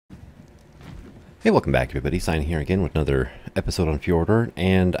Hey, welcome back everybody. Sign here again with another episode on Fjordur,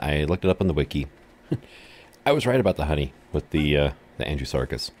 and I looked it up on the wiki. I was right about the honey with the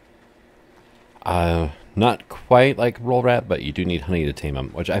Andrewsarchus. Not quite like roll rat, but you do need honey to tame them,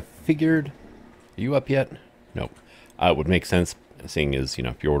 which I figured. Are you up yet? Nope. It would make sense, seeing as, you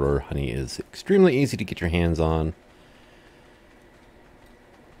know, Fjordur honey is extremely easy to get your hands on.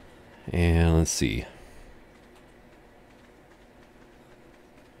 And let's see.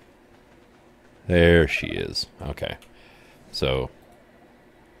 There she is. Okay. So,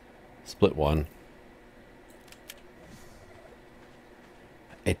 split one.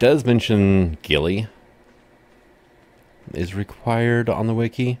 It does mention Gilly is required on the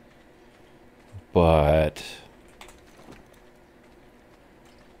wiki, but...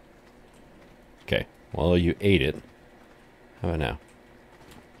 Okay, well, you ate it. How about now?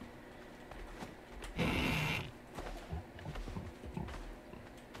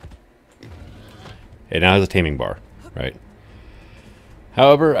 It now has a taming bar, right?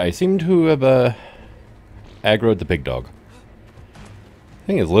 However, I seem to have aggroed the big dog. I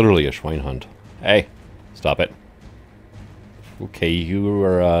think it's literally a swine hunt. Hey, stop it. Okay, you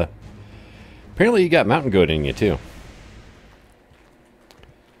are, apparently you got mountain goat in you, too.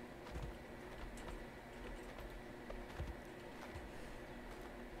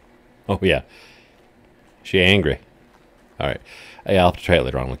 Oh, yeah. She angry. Alright. Yeah, I'll have to try it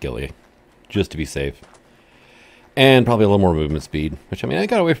later on with Gilly, just to be safe. And probably a little more movement speed, which, I mean, I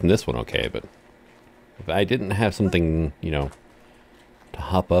got away from this one okay, but if I didn't have something, you know, to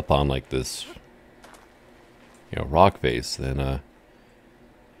hop up on like this, you know, rock face, then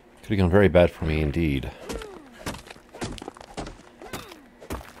could have gone very bad for me indeed.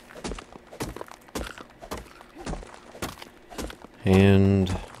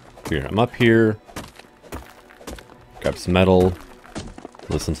 And here, I'm up here, grab some metal,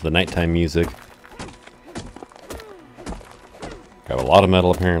 listen to the nighttime music, grab a lot of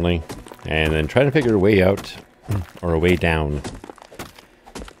metal apparently, and then try to figure a way out, or a way down,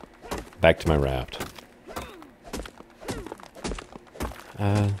 back to my raft.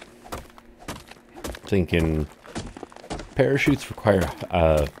 Thinking parachutes require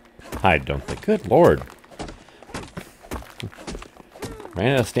hide, don't they? Good lord.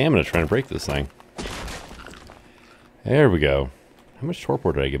 Ran out of stamina trying to break this thing. There we go. How much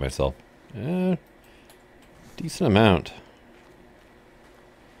torpor did I give myself? Decent amount.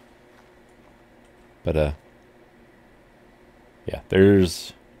 But yeah,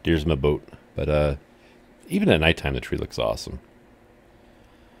 there's my boat. But even at nighttime the tree looks awesome.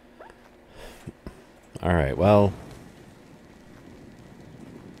 Alright, well,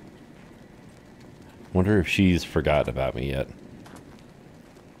 wonder if she's forgotten about me yet.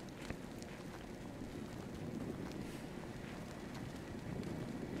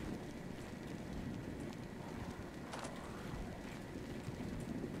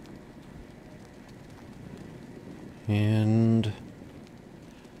 And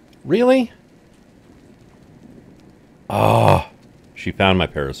really? Ah, oh, she found my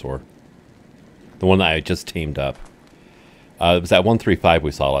parasaur. The one that I just tamed up. It was that 135 we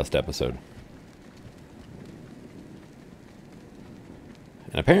saw last episode.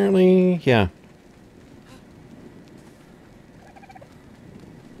 And apparently, yeah.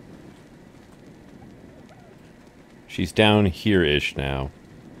 She's down here-ish now.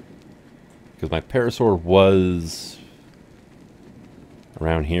 Because my parasaur was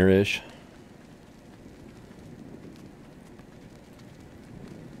around here-ish.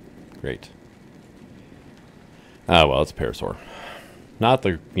 Great. Oh, well, it's a parasaur. Not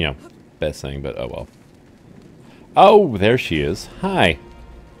the, you know, best thing, but oh well. Oh, there she is. Hi.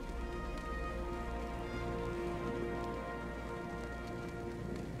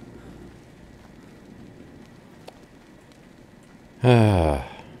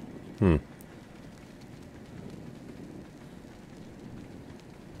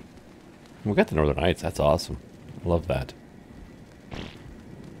 We got the Northern Lights. That's awesome. I love that.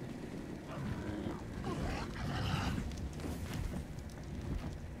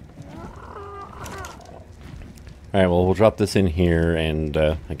 Alright, well, we'll drop this in here and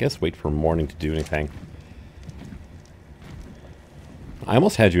I guess wait for morning to do anything. I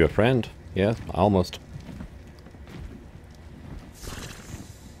almost had you a friend. Yeah, almost.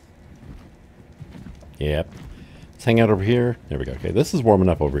 Yep. Let's hang out over here. There we go. Okay, this is warm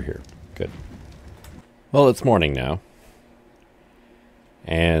enough over here. Good. Well, it's morning now.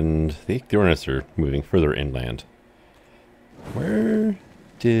 And the Fjordur are moving further inland. Where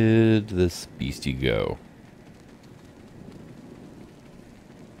did this beastie go?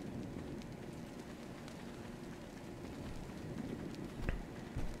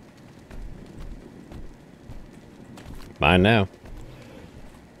 Mine now.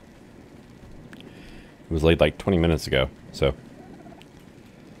 It was laid like 20 minutes ago, so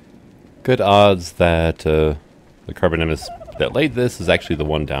good odds that the Carbonemus that laid this is actually the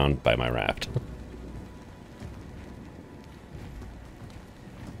one down by my raft.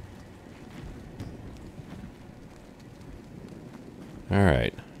 All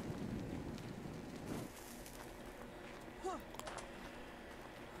right.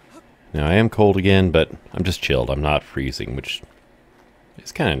 Now I am cold again, but I'm just chilled. I'm not freezing, which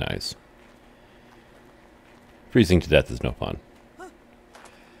is kind of nice. Freezing to death is no fun.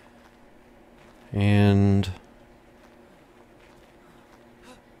 And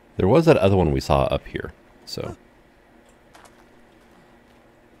there was that other one we saw up here, so.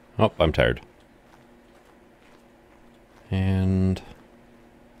 Oh, I'm tired. And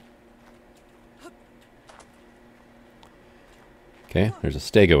okay, there's a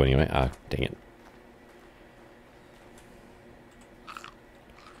stego anyway. Ah, dang it.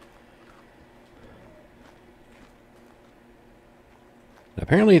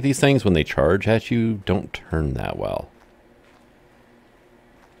 Apparently these things, when they charge at you, don't turn that well.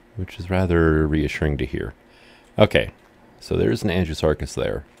 Which is rather reassuring to hear. Okay, so there's an Andrewsarchus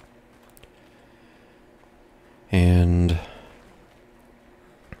there. And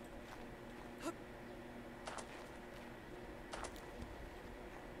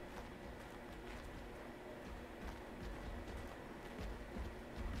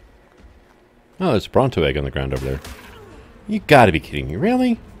oh, there's a Bronto egg on the ground over there. You gotta be kidding me.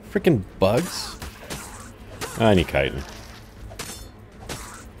 Really? Freaking bugs? I need chitin.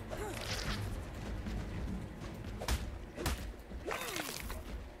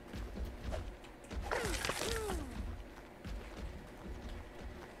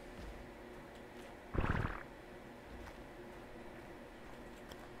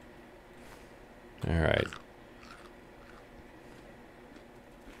 Alright.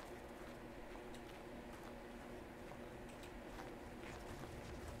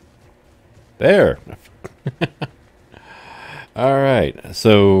 There. All right.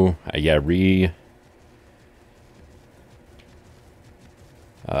 So, yeah,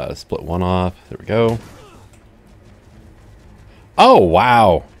 split one off. There we go. Oh,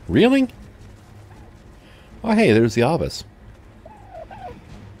 wow. Really? Oh, hey, there's the obus.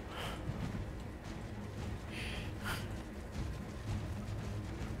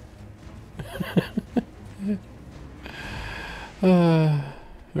 All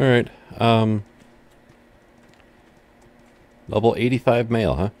right. Level 85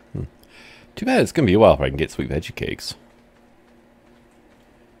 male, huh? Too bad it's going to be a while before I can get sweet veggie cakes.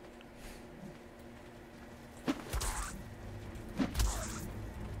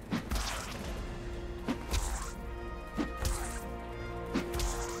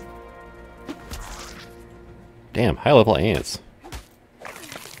 Damn, high level ants.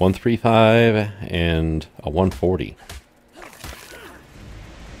 135 and a 140.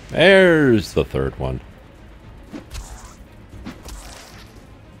 There's the third one.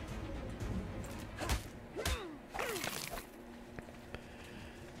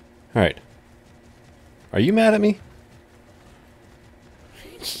 Alright. Are you mad at me?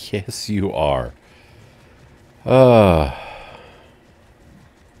 Yes, you are.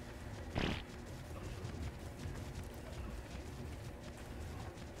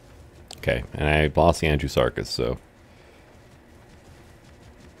 Okay, and I lost the Andrewsarchus, so.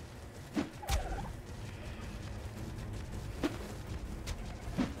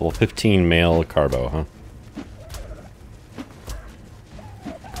 Level 15 male carbo, huh?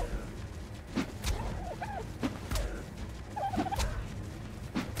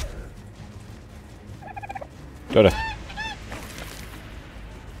 Dota.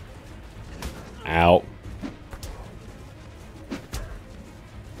 Ow.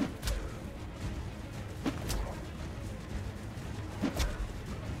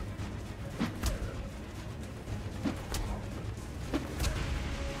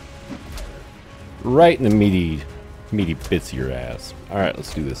 Right in the meaty bits of your ass. Alright,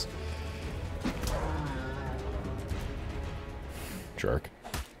 let's do this. Jerk.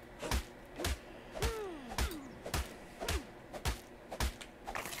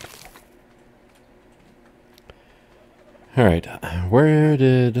 Alright, where'd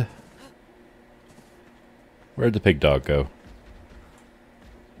the pig dog go?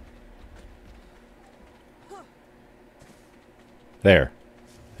 There.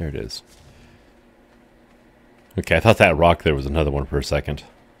 There it is. Okay, I thought that rock there was another one for a second.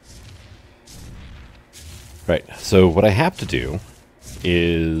 Right, so what I have to do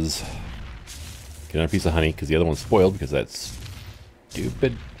is get another piece of honey, because the other one's spoiled because that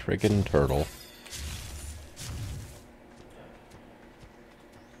stupid friggin' turtle.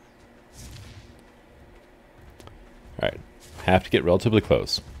 have to get relatively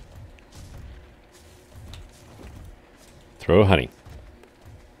close. Throw honey.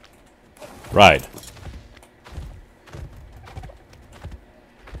 Ride.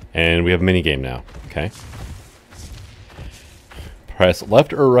 And we have a mini game now. Okay. Press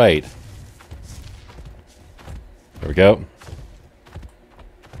left or right. There we go.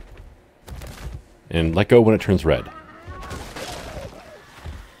 And let go when it turns red.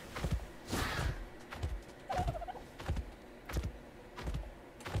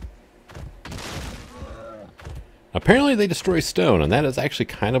 Apparently they destroy stone, and that is actually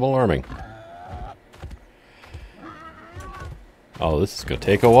kind of alarming. Oh, this is going to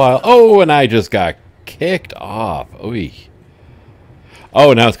take a while. Oh, and I just got kicked off. Oy.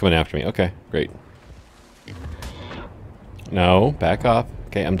 Oh, now it's coming after me. Okay, great. No, back off.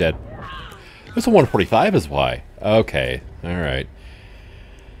 Okay, I'm dead. This is a 145 is why. Okay, alright.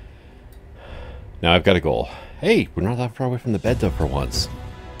 Now I've got a goal. Hey, we're not that far away from the bed, though, for once.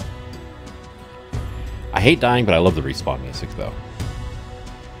 I hate dying, but I love the respawn music, though.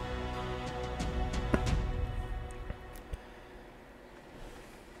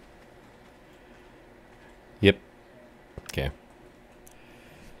 Yep. Okay.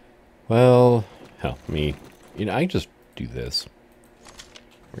 Well, hell, I can just do this. There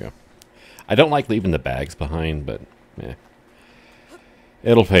we go. I don't like leaving the bags behind, but, yeah.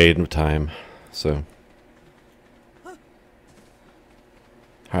 It'll fade with time, so...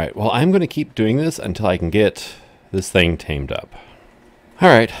 Alright, well, I'm going to keep doing this until I can get this thing tamed up.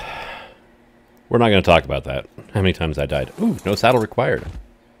 Alright. We're not going to talk about that. How many times I died. Ooh, no saddle required.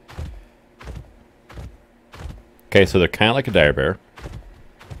 Okay, so they're kind of like a dire bear.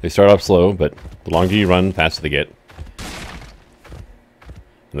 They start off slow, but the longer you run, the faster they get.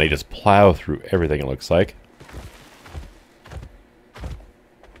 And they just plow through everything, it looks like.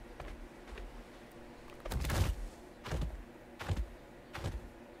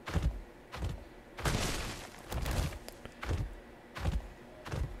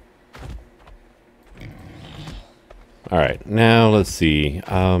 Alright, now let's see.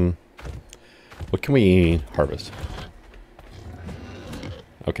 What can we harvest?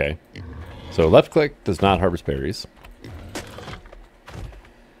 Okay. So left click does not harvest berries.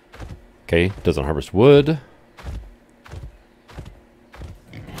 Okay, doesn't harvest wood.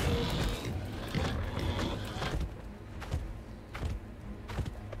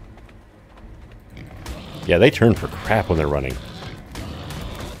 Yeah, they turn for crap when they're running.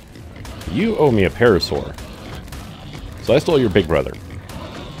 You owe me a parasaur. So I stole your big brother.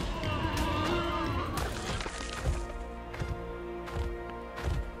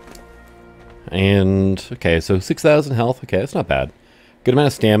 And, okay, so 6,000 health. Okay, that's not bad. Good amount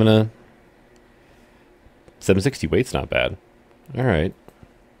of stamina. 760 weight's not bad. Alright.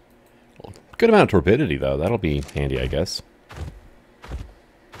 Good amount of turbidity, though. That'll be handy, I guess.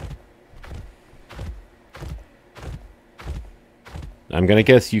 I'm gonna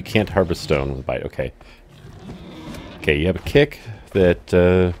guess you can't harvest stone with a bite. Okay. Okay, you have a kick that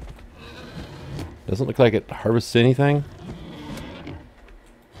doesn't look like it harvests anything.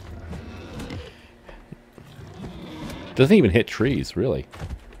 Doesn't even hit trees, really.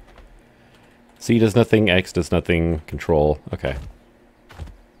 C does nothing, X does nothing, control. Okay.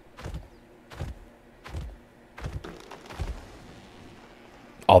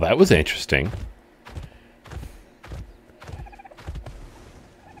 Oh, that was interesting.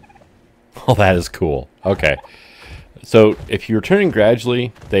 Oh, that is cool. Okay. So, if you're turning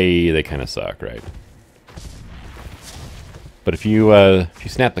gradually, they kind of suck, right? But if you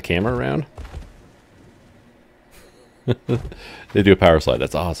snap the camera around, they do a power slide.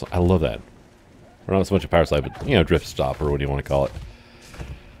 That's awesome. I love that. Or not so much a power slide, but, you know, drift stop, or what do you want to call it?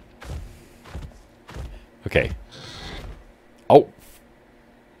 Okay. Oh.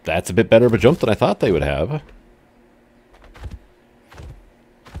 That's a bit better of a jump than I thought they would have.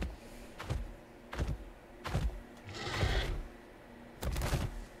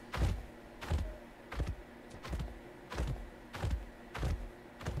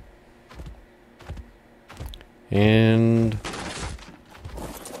 And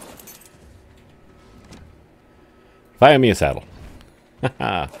buy me a saddle.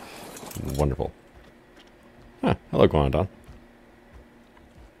 Haha. Wonderful. Huh, hello, Guandon.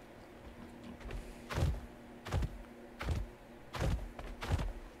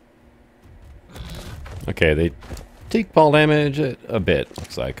 Okay, they take fall damage a bit,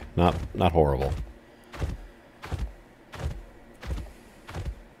 looks like. Not horrible.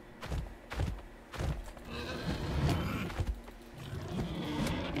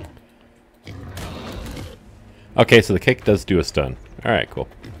 Okay, so the kick does do a stun. Alright, cool.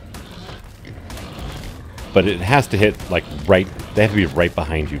 But it has to hit, like, right... They have to be right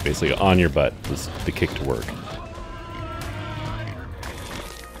behind you, basically, on your butt, is the kick to work.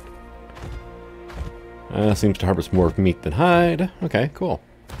 Seems to harvest more meat than hide. Okay, cool.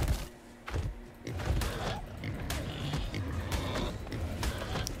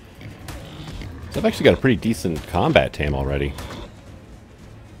 So I've actually got a pretty decent combat tam already.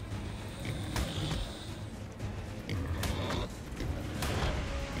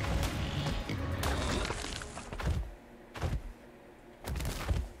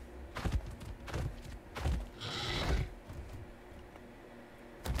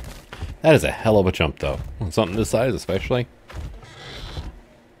 That is a hell of a jump, though. On something this size, especially.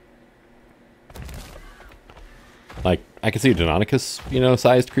 Like, I can see a Deinonychus, you know,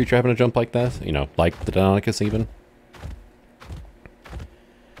 sized creature having a jump like that. You know, like the Deinonychus, even.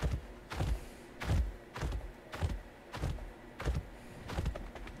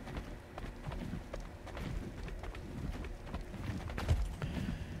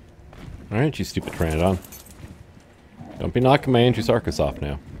 Alright, you stupid Pteranodon. Don't be knocking my Andrewsarchus off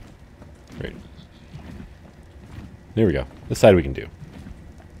now. Great. There we go. This side we can do.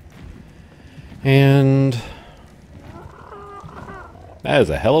 And... that is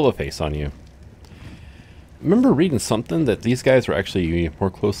a hell of a face on you. I remember reading something that these guys were actually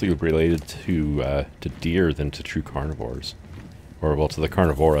more closely related to deer than to true carnivores. Or, well, to the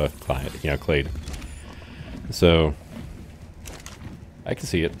carnivora, you know, clade. So... I can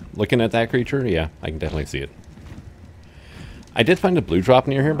see it. Looking at that creature, yeah, I can definitely see it. I did find a blue drop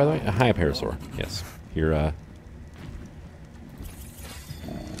near here, by the way. A high parasaur. Yes. Here,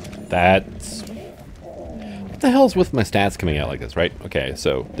 that's... what the hell's with my stats coming out like this, right? Okay,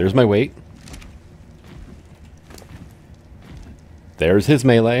 so there's my weight. There's his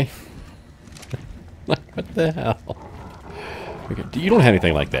melee. What the hell? Okay, you don't have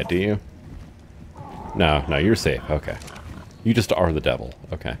anything like that, do you? No, no, you're safe. Okay. You just are the devil.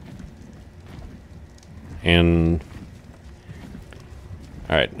 Okay. And...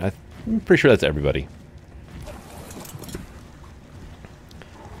 alright, I'm pretty sure that's everybody.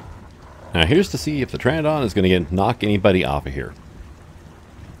 Now here's to see if the Pteranodon is going to knock anybody off of here.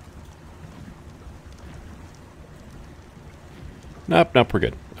 Nope, nope, we're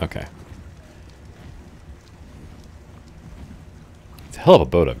good. Okay. It's a hell of a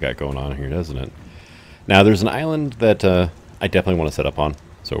boat I've got going on here, doesn't it? Now there's an island that I definitely want to set up on.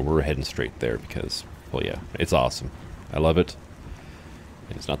 So we're heading straight there because, well, yeah, it's awesome. I love it.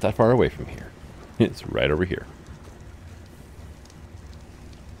 It's not that far away from here. It's right over here.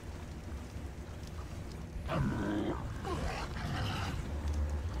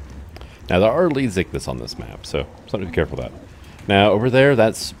 Now, there are lead thickness on this map, so something to be careful about. Now, over there,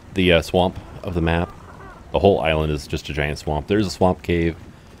 that's the swamp of the map. The whole island is just a giant swamp. There's a swamp cave.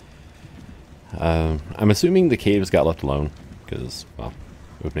 I'm assuming the caves got left alone, because, well,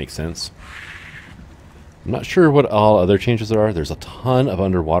 it would make sense. I'm not sure what all other changes there are. There's a ton of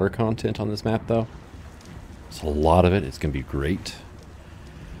underwater content on this map, though. There's a lot of it. It's going to be great.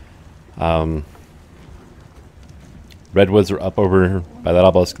 Redwoods are up over by that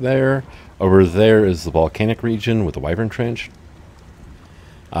obelisk there. Over there is the volcanic region with the wyvern trench.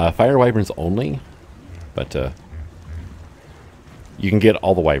 Fire wyverns only, but you can get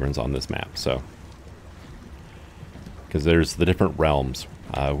all the wyverns on this map, so. Because there's the different realms.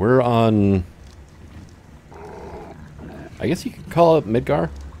 We're on... I guess you could call it Midgar.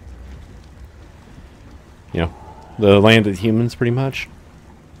 You know, the land of the humans, pretty much.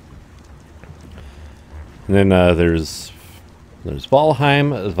 And then there's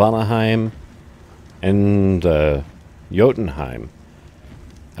Valheim, Vanaheim, and Jotunheim.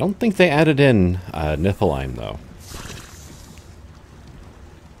 I don't think they added in Niflheim, though.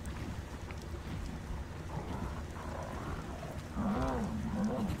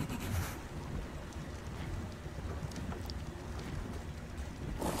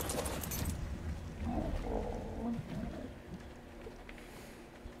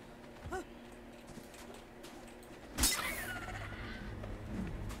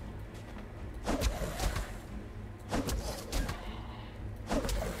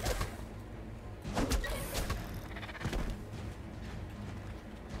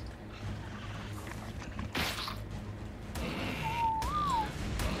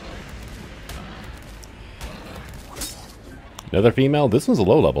 Another female? This one's a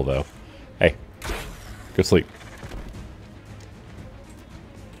low level, though. Hey, go sleep.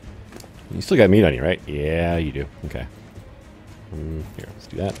 You still got meat on you, right? Yeah, you do. Okay. Here, let's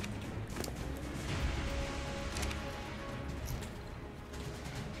do that.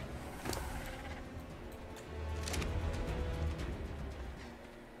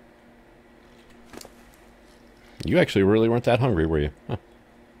 You actually really weren't that hungry, were you? Huh.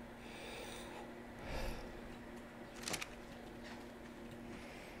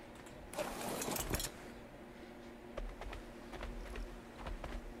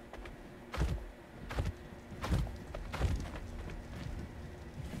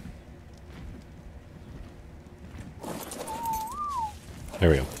 There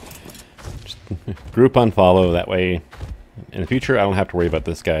we go. Just group unfollow, that way in the future I don't have to worry about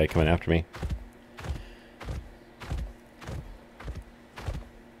this guy coming after me.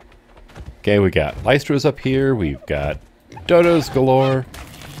 Okay, we got Lystros up here, we've got dodos galore.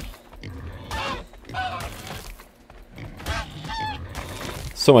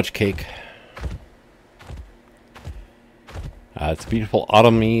 So much cake. It's a beautiful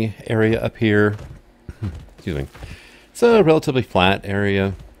autumny area up here. Excuse me. It's a relatively flat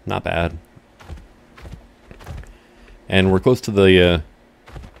area, not bad. And we're close to the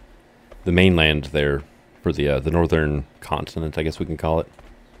mainland there for the northern continent, I guess we can call it,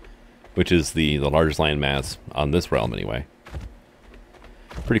 which is the largest landmass on this realm anyway.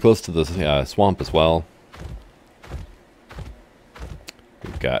 Pretty close to the swamp as well.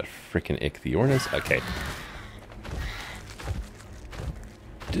 We've got frickin' Ichthyornis. Okay.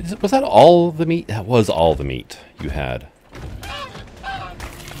 Was that all the meat? That was all the meat you had.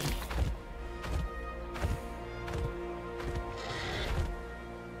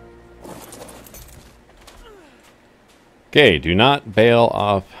 Okay, do not bail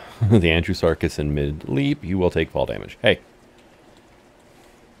off the Andrewsarchus in mid-leap. You will take fall damage. Hey.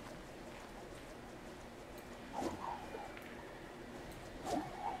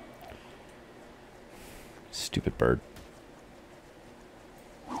 Stupid bird.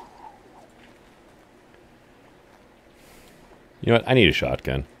 You know what? I need a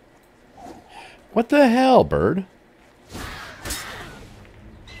shotgun. What the hell, bird?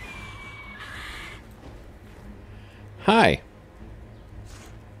 Hi.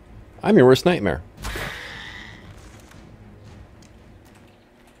 I'm your worst nightmare.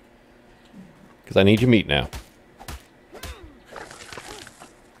 Because I need your meat now.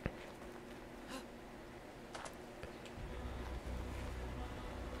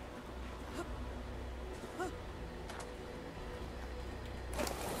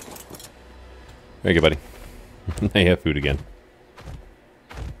 There you go, buddy. They have food again.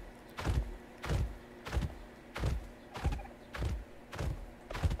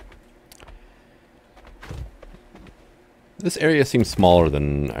 This area seems smaller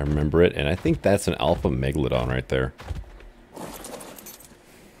than I remember it, and I think that's an alpha megalodon right there.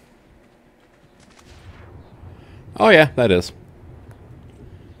 Oh yeah, that is.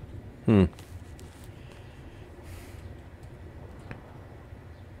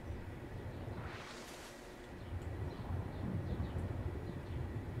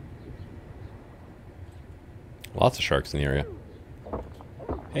 Lots of sharks in the area.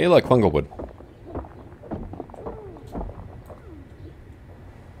 Hey look, fungal wood.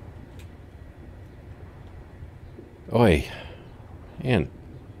 Oi. Man.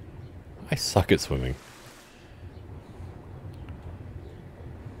 I suck at swimming.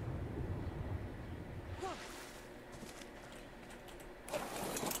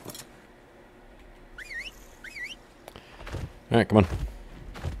 Alright, come on.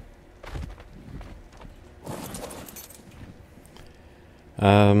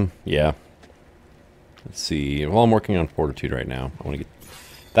 Yeah. Let's see. Well, I'm working on Fortitude right now. I want to get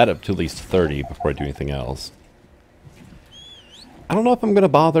that up to at least 30 before I do anything else. I don't know if I'm going to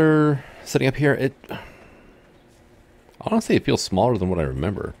bother setting up here. Honestly, it feels smaller than what I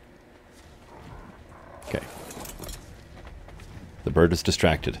remember. Okay. The bird is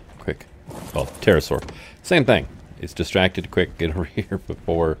distracted. Quick. Well, pterosaur. Same thing. It's distracted. Quick, get over here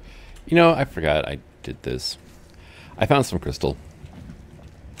before... You know, I forgot I did this. I found some crystal.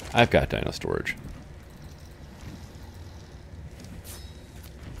 I've got Dino Storage.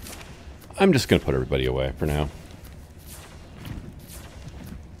 I'm just going to put everybody away for now.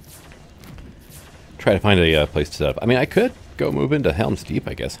 Try to find a place to set up. I mean, I could go move into Helm's Deep,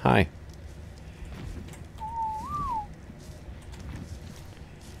 I guess. Hi.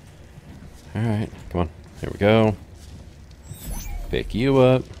 Alright, come on. There we go. Pick you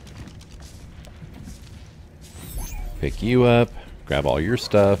up. Pick you up. Grab all your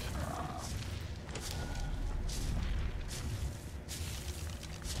stuff.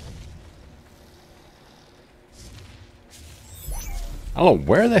 I don't know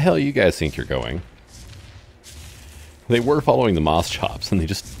where the hell you guys think you're going. They were following the moss chops and they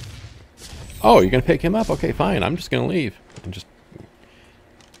just... Oh, you're going to pick him up? Okay, fine. I'm just going to leave. I'm just...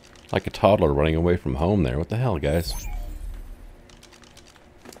 like a toddler running away from home there. What the hell, guys?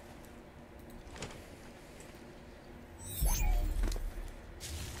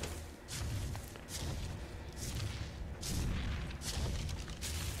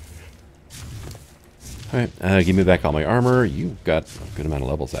 Alright, give me back all my armor. You've got a good amount of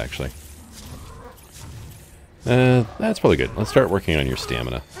levels, actually. That's probably good. Let's start working on your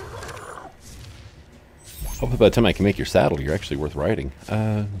stamina. Hopefully by the time I can make your saddle, you're actually worth riding.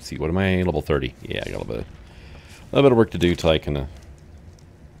 Let's see, what am I? Level 30. Yeah, I got a little bit of work to do till I can,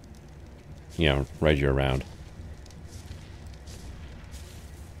 you know, ride you around.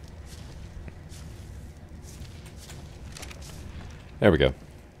 There we go.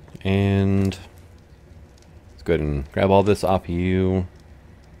 And let's go ahead and grab all this off of you.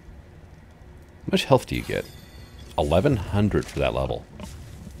 How much health do you get? 1100 for that level.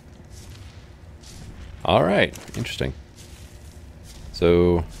 Alright, interesting.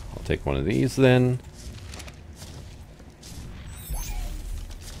 So, I'll take one of these then.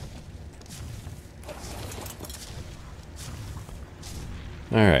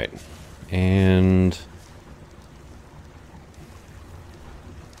 Alright, and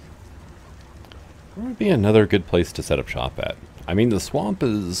where would be another good place to set up shop at? I mean, the swamp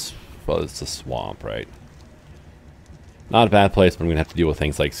is, well, it's a swamp, right? Not a bad place, but I'm going to have to deal with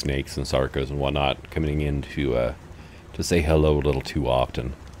things like snakes and sarcos and whatnot coming in to say hello a little too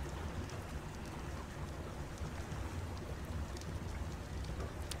often.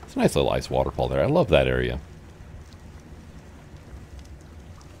 It's a nice little ice waterfall there. I love that area.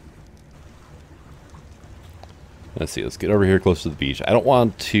 Let's see, let's get over here close to the beach. I don't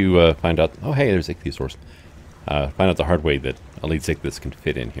want to find out... Oh, hey, there's ichthyosaurs. Find out the hard way that elite ichthys can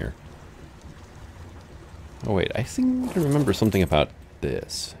fit in here. Oh wait, I seem to remember something about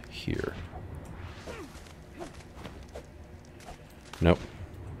this here. Nope.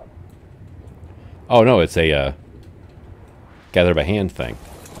 Oh no, it's a gather by hand thing.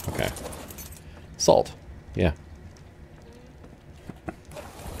 Okay. Salt. Yeah.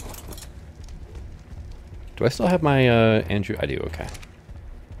 Do I still have my Andrew? I do, okay.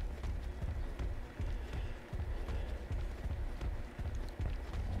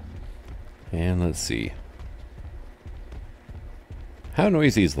 And let's see. How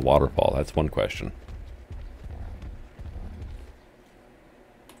noisy is the waterfall? That's one question.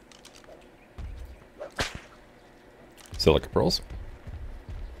 Silica pearls.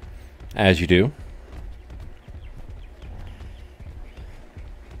 As you do.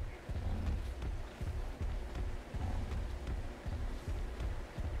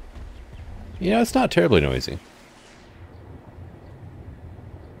 Yeah, it's not terribly noisy.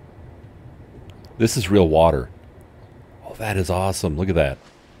 This is real water. Oh, that is awesome. Look at that.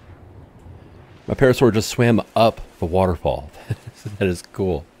 My parasaur just swam up the waterfall. That is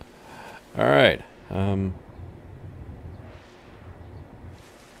cool. All right. I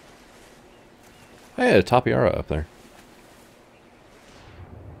had a tapiara up there.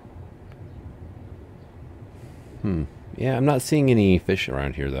 Yeah, I'm not seeing any fish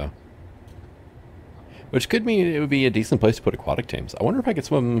around here, though. Which could mean it would be a decent place to put aquatic tames. I wonder if I could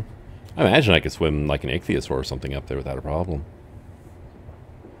swim... I imagine I could swim like an ichthyosaur or something up there without a problem.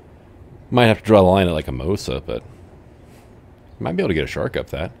 Might have to draw the line at like a mosa, but... might be able to get a shark up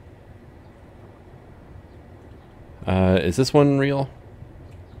that. Is this one real?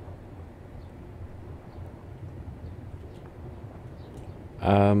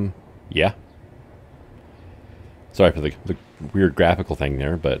 Yeah. Sorry for the weird graphical thing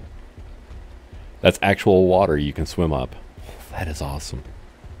there, but... that's actual water you can swim up. That is awesome.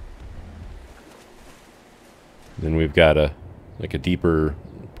 Then we've got a deeper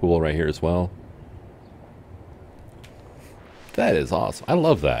pool right here as well. That is awesome. I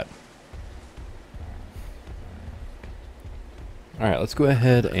love that. All right, let's go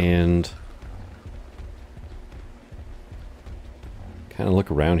ahead and kind of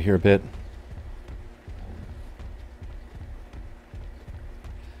look around here a bit.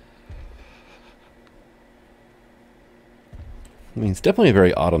 I mean, it's definitely a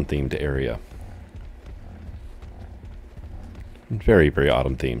very autumn-themed area. Very, very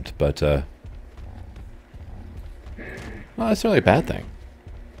autumn-themed, but, not necessarily a bad thing.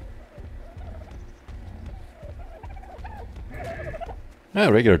 Oh,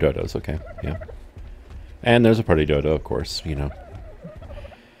 regular dodos, okay, yeah. And there's a party dodo, of course, you know.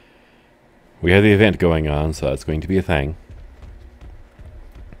 We have the event going on, so that's going to be a thing.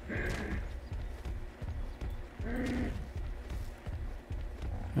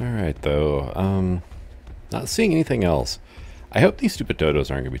 Alright, though, not seeing anything else. I hope these stupid dodos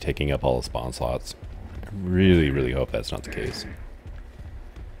aren't going to be taking up all the spawn slots. I really, really hope that's not the case.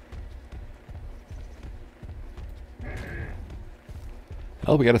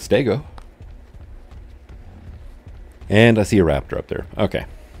 Oh, we got a stego. And I see a raptor up there. Okay.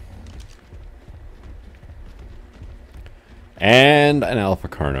 And an alpha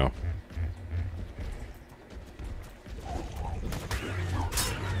carno.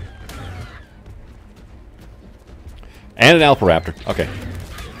 And an Alpha Raptor. Okay.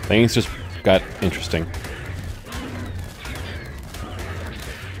 Things just got interesting.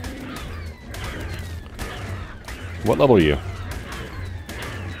 What level are you?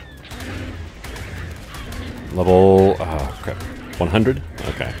 Level... oh, crap. 100?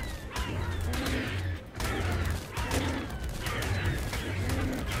 Okay.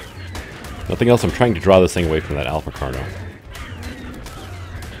 Nothing else. I'm trying to draw this thing away from that Alpha Carno.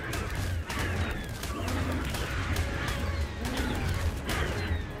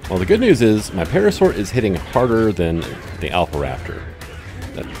 Well, the good news is my Parasaur is hitting harder than the Alpha Raptor.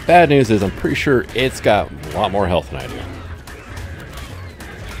 The bad news is I'm pretty sure it's got a lot more health than I do.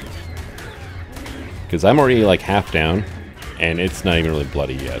 Because I'm already like half down, and it's not even really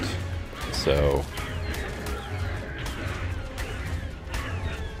bloody yet. So...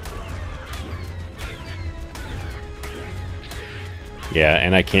 yeah,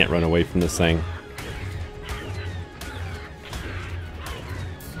 and I can't run away from this thing.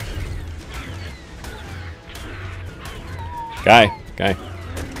 Guy,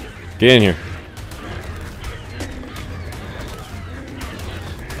 get in here.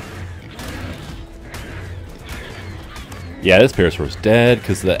 Yeah, this Parasaur is dead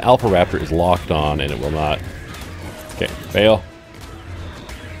because the Alpha Raptor is locked on and it will not. Okay, fail.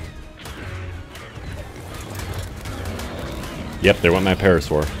 Yep, there went my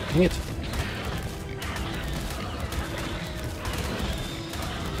Parasaur. Dang it.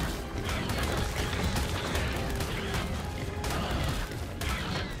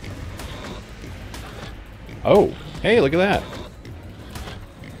 Oh, hey, look at that.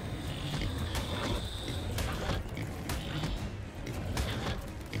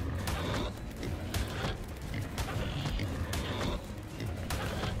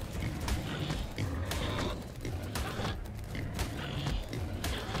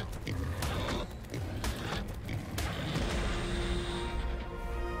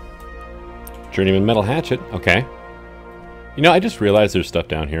 Journeyman Metal Hatchet, okay. You know, I just realized there's stuff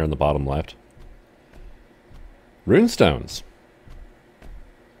down here on the bottom left. Runestones.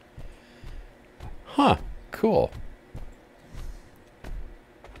 Huh, cool.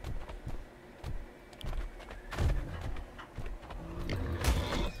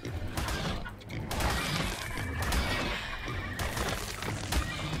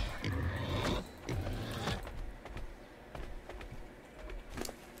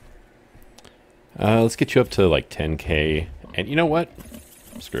 Let's get you up to like 10k. And you know what?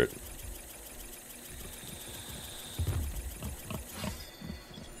 Screw it.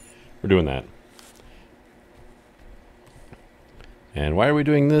 We're doing that. And why are we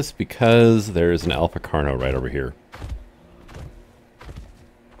doing this? Because there's an Alpha Carno right over here.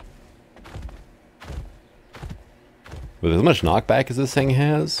 With as much knockback as this thing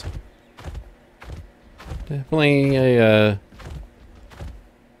has, definitely a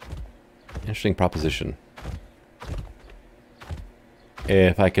interesting proposition.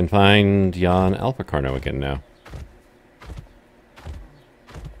 If I can find Jan Alpha Carno again now.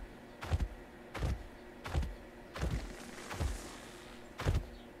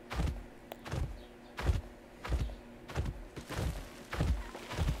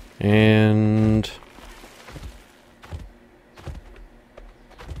 And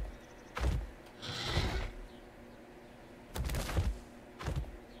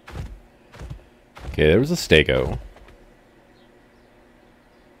okay, there was a Stego.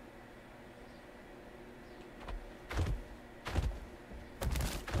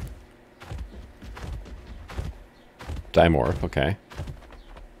 Dimorph, okay.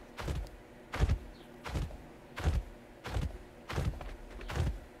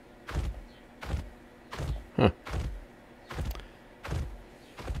 Huh.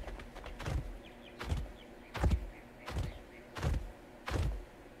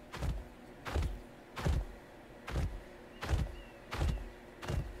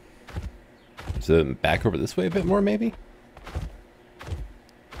 Is it back over this way a bit more, maybe?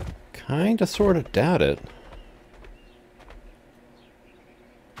 Kinda, sorta doubt it.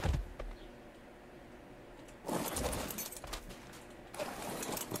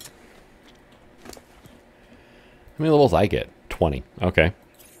 How many levels I get? 20. Okay.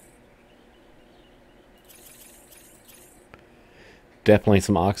 Definitely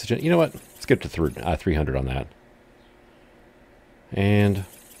some oxygen. You know what? Let's get to 300 on that. And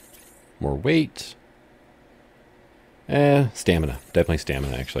more weight. Stamina. Definitely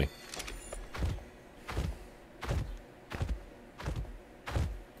stamina, actually.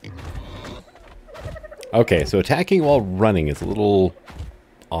 Okay, so attacking while running is a little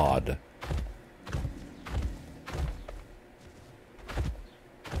odd.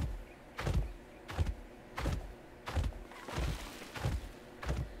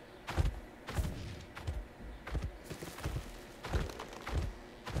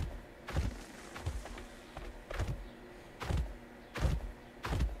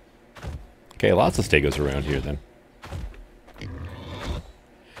 Okay, lots of stegos around here then.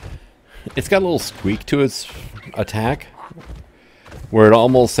 It's got a little squeak to its attack, where it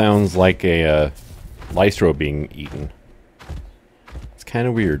almost sounds like a lystro being eaten. It's kind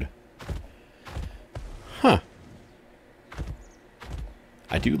of weird. Huh.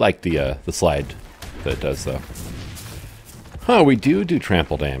 I do like the slide that it does, though. Huh, we do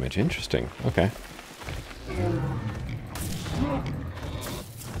trample damage. Interesting. Okay.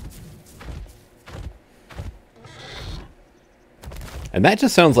 And that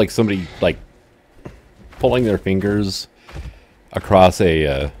just sounds like somebody, like, pulling their fingers across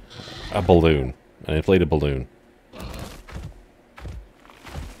a balloon, an inflated balloon.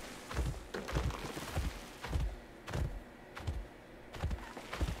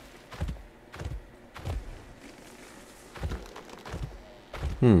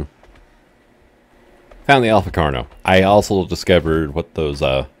 Found the Alpha Carno. I also discovered what those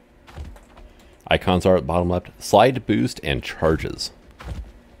icons are at the bottom left. Slide, boost, and charges.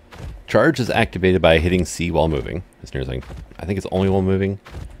 Charge is activated by hitting C while moving. As near as I think it's only while moving.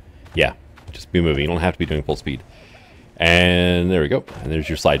 Yeah, just be moving. You don't have to be doing full speed. And there we go. And there's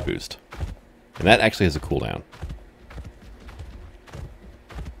your slide boost. And that actually has a cooldown.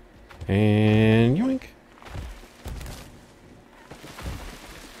 And yoink.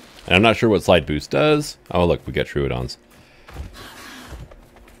 And I'm not sure what slide boost does. Oh, look, we got Troodons.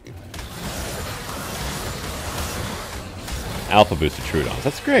 Alpha boosted Troodons.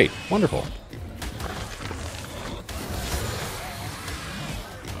 That's great. Wonderful.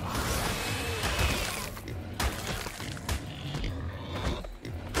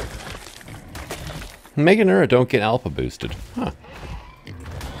 Meganura don't get alpha boosted. Huh.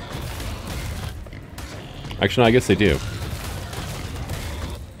 Actually, no, I guess they do.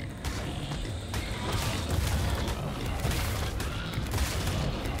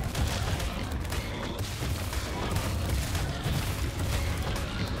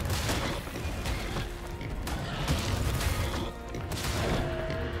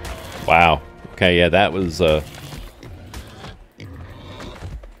 Wow. Okay, yeah, that was a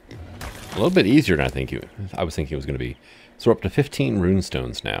little bit easier than I was thinking it was going to be. So we're up to 15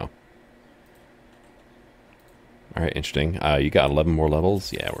 runestones now. All right, interesting. You got 11 more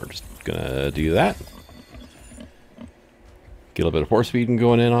levels. Yeah, we're just gonna do that. Get a little bit of horse feeding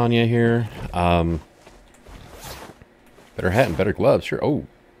going in on you here. Better hat and better gloves. Sure. Oh,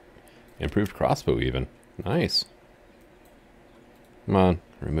 improved crossbow even. Nice. Come on.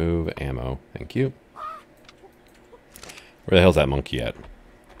 Remove ammo. Thank you. Where the hell's that monkey at?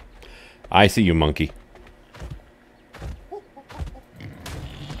 I see you, monkey.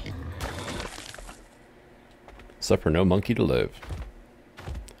 Suffer no monkey to live.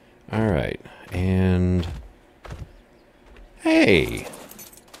 Alright. And... hey!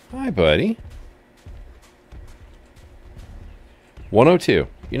 Hi, buddy. 102.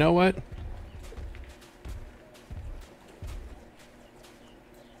 You know what?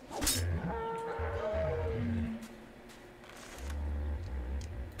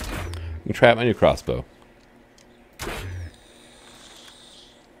 You can try out my new crossbow.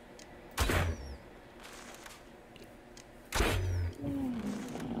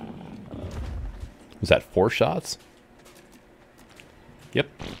 Was that 4 shots? Yep.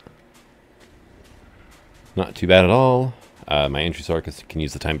 Not too bad at all. My Andrewsarchus can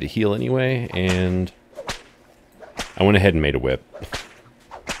use the time to heal anyway, and I went ahead and made a whip.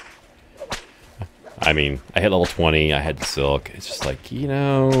 I mean, I hit level 20, I had the silk. It's just like, you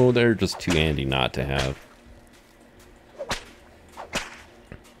know, they're just too handy not to have.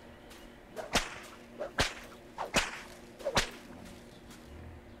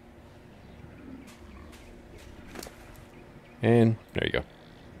 And there you go.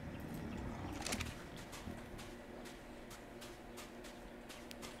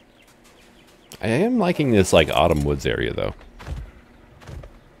 I am liking this, like, autumn woods area, though.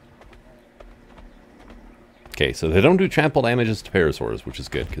 Okay, so they don't do trample damages to parasaurs, which is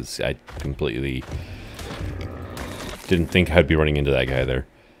good, because I completely didn't think I'd be running into that guy there.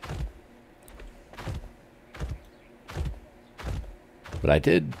 But I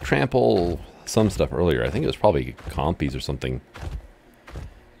did trample some stuff earlier. I think it was probably compies or something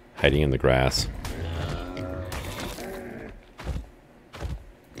hiding in the grass.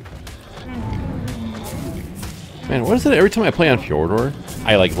 Man, what is it? Every time I play on Fjordur,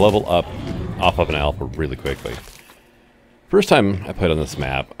 I like level up off of an alpha really quickly. First time I played on this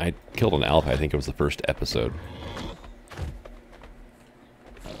map, I killed an alpha. I think it was the first episode.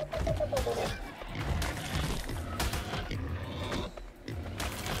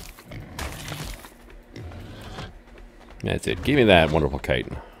 That's it. Give me that wonderful kite.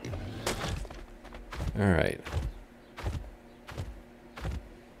 All right.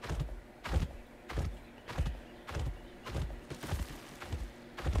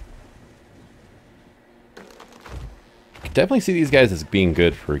 Definitely see these guys as being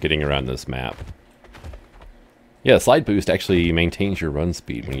good for getting around this map. Yeah, slide boost actually maintains your run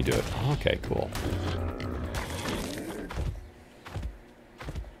speed when you do it. Okay, cool.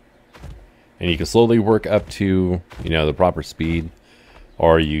 And you can slowly work up to, you know, the proper speed.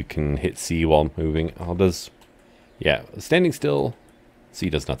 Or you can hit C while moving. Oh, yeah, standing still,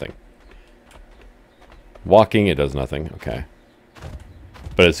 C does nothing. Walking, it does nothing. Okay.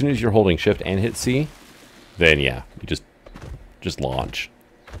 But as soon as you're holding shift and hit C, then yeah, you just launch.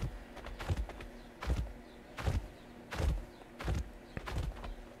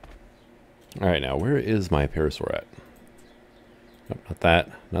 All right, now where is my parasaur at? Nope, not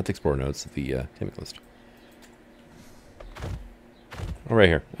that. Not the explorer notes. The Taming list. Oh, right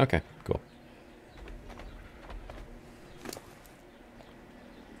here. Okay, cool.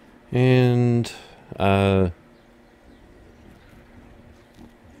 And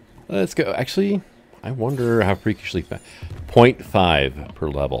let's go. Actually, I wonder how freakishly fast. 0.5 per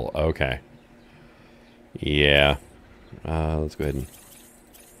level. Okay. Yeah. Let's go ahead and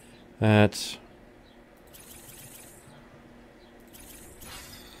that.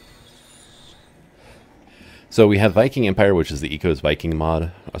 So we have Viking Empire, which is the Eco's Viking mod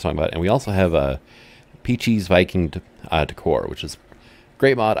I was talking about, and we also have Peachy's Viking Decor, which is a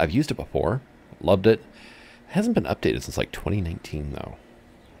great mod. I've used it before, loved it. It hasn't been updated since like 2019 though.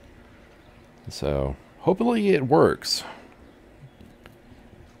 So hopefully it works.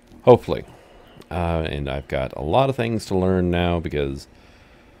 Hopefully. And I've got a lot of things to learn now because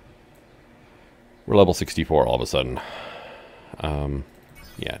we're level 64 all of a sudden.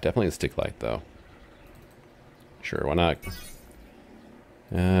 Yeah, definitely a stick light though. Sure, why not?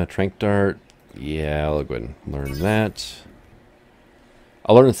 Trank dart. Yeah, I'll go ahead and learn that.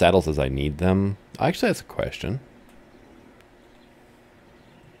 I'll learn the saddles as I need them. Actually, that's a question.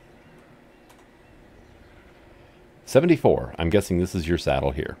 $74. I'm guessing this is your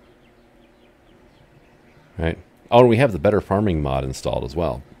saddle here. Right. Oh, and we have the Better Farming mod installed as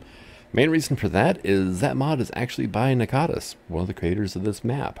well. Main reason for that is that mod is actually by Nakatis, one of the creators of this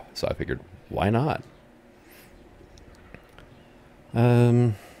map. So I figured, why not?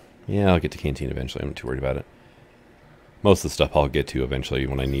 Yeah, I'll get to Canteen eventually. I'm not too worried about it. Most of the stuff I'll get to eventually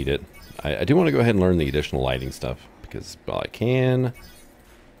when I need it. I do want to go ahead and learn the additional lighting stuff because, well, I can.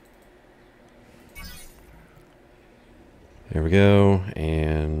 There we go.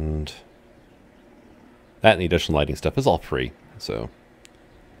 And that and the additional lighting stuff is all free. So,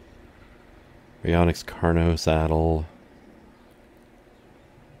 Rayonics Carno saddle.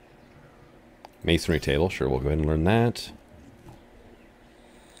 Masonry table. Sure, we'll go ahead and learn that.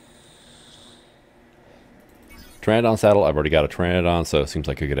 Pteranodon saddle, I've already got a Pteranodon, so it seems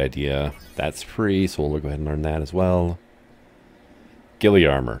like a good idea. That's free, so we'll go ahead and learn that as well. Ghillie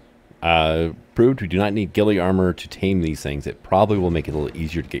armor. Proved we do not need ghillie armor to tame these things. It probably will make it a little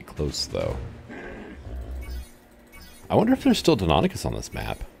easier to get close, though. I wonder if there's still Deinonychus on this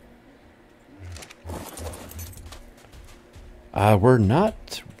map. We're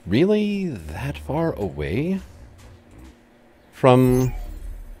not really that far away from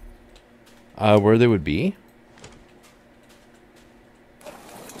where they would be.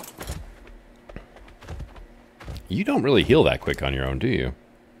 You don't really heal that quick on your own, do you?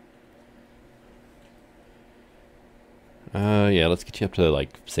 Yeah, let's get you up to,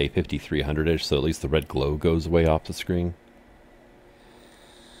 like, say 5,300-ish, so at least the red glow goes away off the screen.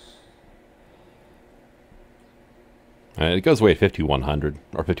 It goes away at 5,100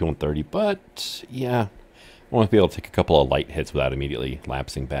 or 5,130, but, yeah. I want to be able to take a couple of light hits without immediately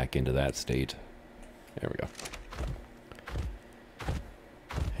lapsing back into that state. There we go.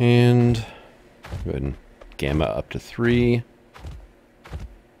 And go ahead and gamma up to 3.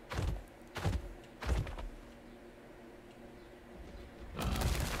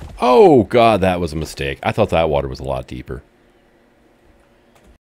 Oh god, that was a mistake. I thought that water was a lot deeper.